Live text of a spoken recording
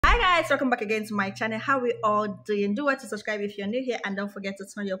Guys, welcome back again to my channel. How we all doing? Do well to subscribe if you're new here, and don't forget to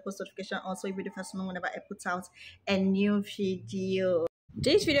turn your post notification also if you're the first one whenever I put out a new video.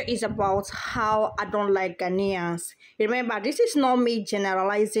 This video is about how I don't like Ghanaians. Remember, this is not me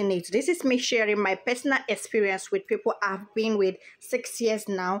generalizing it. This is me sharing my personal experience with people I've been with 6 years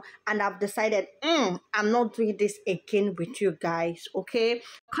now, and I've decided I'm not doing this again with you guys. Okay,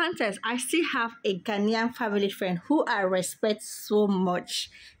 context, I still have a Ghanaian family friend who I respect so much.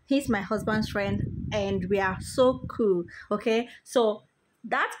 He's my husband's friend and we are so cool. Okay, so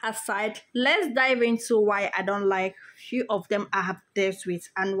that aside, let's dive into why I don't like few of them I have dealt with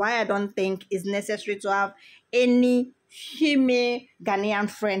and why I don't think it's necessary to have any female Ghanaian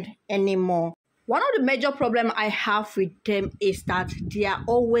friend anymore. One of the major problems I have with them is that they are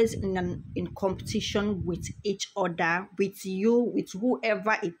always in competition with each other, with you, with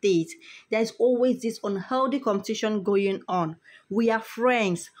whoever it is. There's always this unhealthy competition going on. We are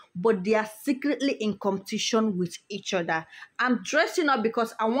friends, but they are secretly in competition with each other. I'm dressing up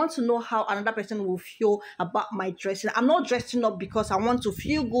because I want to know how another person will feel about my dressing. I'm not dressing up because I want to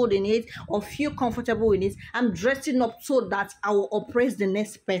feel good in it or feel comfortable in it. I'm dressing up so that I will oppress the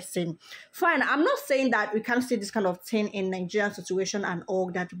next person. Fine, I'm not saying that we can't see this kind of thing in Nigerian situation and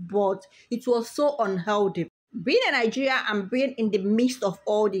all that, but it was so unhealthy. Being in Nigeria and being in the midst of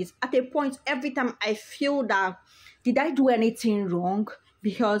all this, at a point, every time I feel that, did I do anything wrong?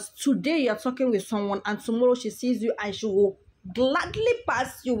 Because today you're talking with someone and tomorrow she sees you and she will gladly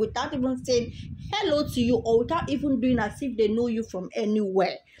pass you without even saying hello to you or without even doing as if they know you from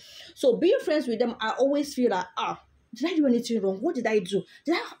anywhere. So being friends with them, I always feel like, did I do anything wrong? What did I do?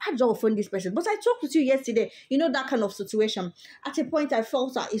 How did I offend this person? But I talked with you yesterday. You know, that kind of situation. At a point, I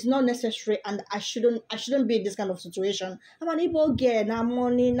felt that it's not necessary and I shouldn't be in this kind of situation. I'm an Igbo girl. Nah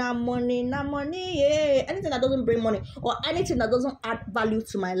money, yeah. Anything that doesn't bring money or anything that doesn't add value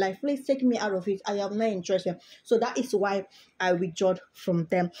to my life, please take me out of it. I am not interested. So that is why I withdrew from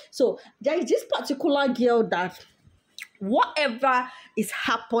them. So there is this particular girl that whatever is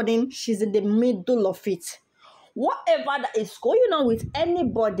happening, she's in the middle of it. Whatever that is going on with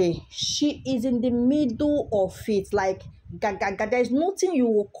anybody, she is in the middle of it. Like, there's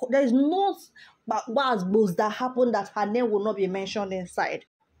nothing there's no words that happen that her name will not be mentioned inside.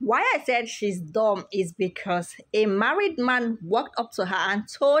 Why I said she's dumb is because a married man walked up to her and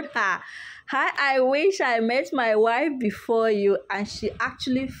told her, "Hi, I wish I met my wife before you," and she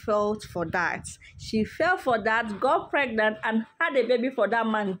actually fell for that. She fell for that, got pregnant, and had a baby for that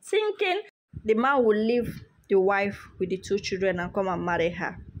man, thinking the man would leave the wife with the 2 children and come and marry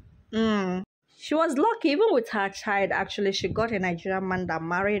her. She was lucky, even with her child. Actually, she got a Nigerian man that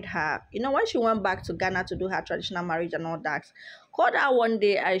married her. You know, when she went back to Ghana to do her traditional marriage and all that, called her one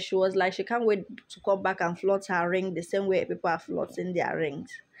day and she was like, she can't wait to come back and flaunt her ring the same way people are flaunting their rings.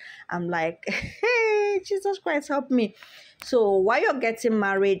 I'm like, hey, Jesus Christ, help me. So why you're getting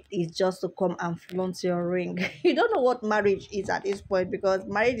married is just to come and flaunt your ring. You don't know what marriage is at this point, because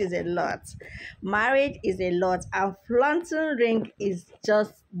marriage is a lot. Marriage is a lot, and flaunting ring is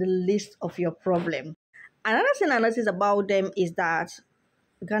just the least of your problem. Another thing I notice about them is that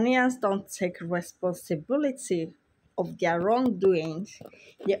Ghanaians don't take responsibility of their wrongdoings.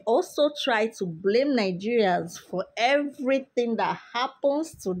 They also try to blame Nigerians for everything that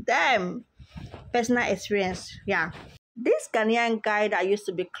happens to them. Personal experience, yeah. This Ghanaian guy that used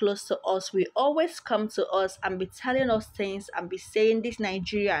to be close to us will always come to us and be telling us things and be saying, this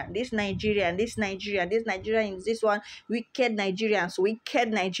Nigerian, this Nigerian, this Nigerian, this Nigerian is this one, wicked Nigerians,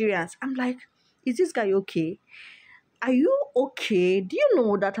 wicked Nigerians. I'm like, is this guy okay? Are you okay? Do you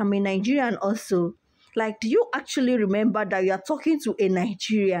know that I'm a Nigerian also? Like, do you actually remember that you are talking to a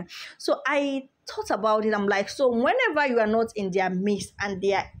Nigerian? So I thought about it. I'm like, so whenever you are not in their midst and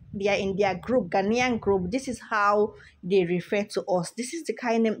they are in their group, Ghanaian group, this is how they refer to us. This is the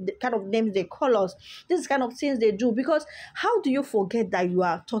kind of names they call us. This is kind of things they do. Because how do you forget that you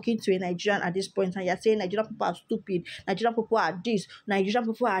are talking to a Nigerian at this point and you're saying Nigerian people are stupid, Nigerian people are this, Nigerian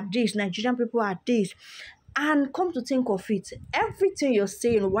people are this, Nigerian people are this? And come to think of it, everything you're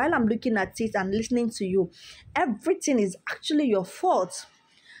saying while I'm looking at it and listening to you, everything is actually your fault.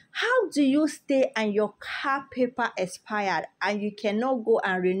 How do you stay and your car paper expired and you cannot go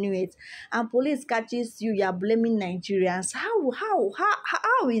and renew it, and police catches you, you're blaming Nigerians? How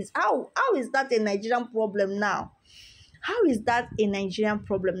is that a Nigerian problem now? How is that a Nigerian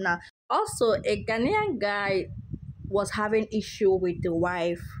problem now? Also, a Ghanaian guy was having issue with the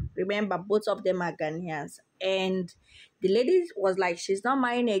wife. Remember, both of them are Ghanaians, and the lady was like, she's not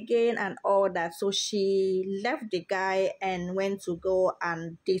marrying again and all that. So she left the guy and went to go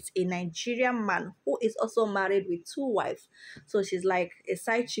and date a Nigerian man who is also married with 2 wives. So she's like a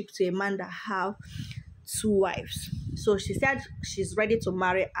side chick to a man that have 2 wives. So she said she's ready to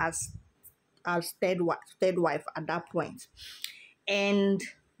marry as third wife at that point. And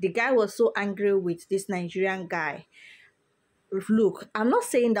the guy was so angry with this Nigerian guy. Look, I'm not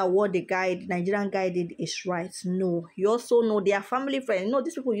saying that what the Nigerian guy did is right. No, you also know they are family friends. No,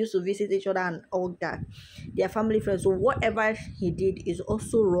 these people used to visit each other and all that. They are family friends. So whatever he did is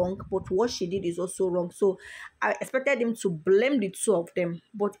also wrong, but what she did is also wrong. So I expected him to blame the 2 of them.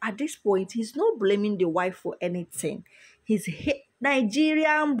 But at this point, he's not blaming the wife for anything. He's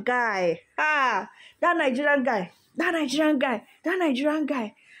Nigerian guy. That Nigerian guy. That Nigerian guy. That Nigerian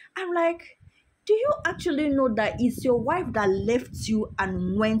guy. I'm like, do you actually know that it's your wife that left you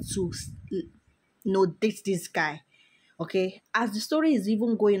and went to date this guy? Okay, as the story is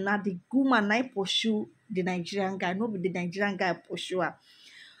even going now, the woman I pursue the Nigerian guy, not the Nigerian guy pursue her,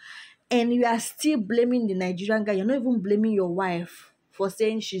 and you are still blaming the Nigerian guy. You're not even blaming your wife for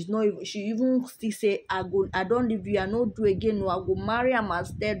saying she's not even, she even still say, I don't leave you, I not do again, no, I go marry him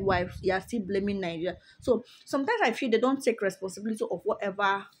as third wife. You are still blaming Nigeria. So sometimes I feel they don't take responsibility of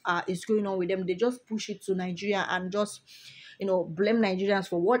whatever is going on with them. They just push it to Nigeria and just blame Nigerians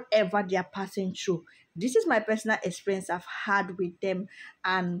for whatever they are passing through. This is my personal experience I've had with them,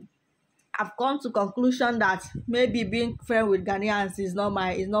 and I've come to conclusion that maybe being friend with Ghanaians is not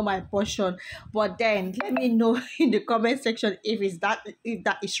my portion. But then let me know in the comment section if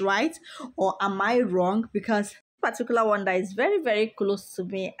that is right, or am I wrong? Because particular one that is very, very close to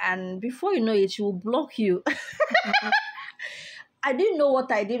me, and before you know it, she will block you. I didn't know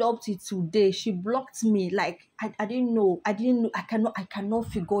what I did up to today. She blocked me. Like I didn't know. I cannot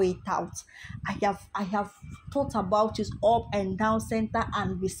figure it out. I have thought about it up and down, center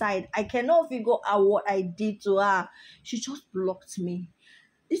and beside. I cannot figure out what I did to her. She just blocked me.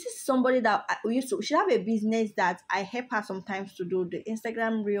 This is somebody that she have a business that I help her sometimes to do the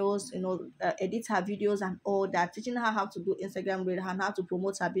Instagram reels, edit her videos and all that, teaching her how to do Instagram reels and how to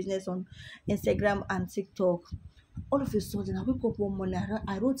promote her business on Instagram and TikTok. All of a sudden, I wake up one morning,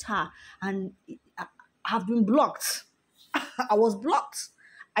 I wrote her, and I've been blocked. I was blocked.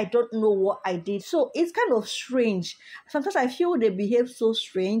 I don't know what I did. So it's kind of strange. Sometimes I feel they behave so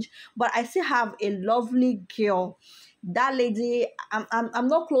strange, but I still have a lovely girl. That lady, I'm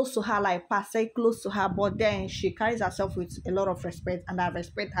not close to her, like per se close to her, but then she carries herself with a lot of respect, and I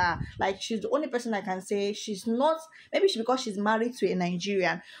respect her. Like, she's the only person I can say she's not, maybe because she's married to a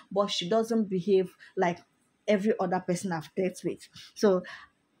Nigerian, but she doesn't behave like every other person I've dealt with. So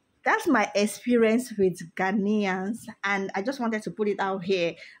that's my experience with Ghanaians, and I just wanted to put it out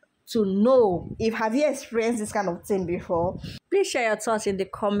here to know if have you experienced this kind of thing before. Please share your thoughts in the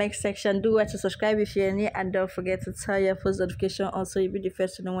comment section. Do to subscribe if you're new, and don't forget to turn your post notification on so you'll be the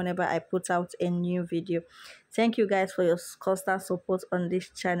first to know whenever I put out a new video. Thank you guys for your constant support on this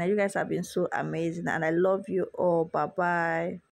channel. You guys have been so amazing, and I love you all. Bye bye.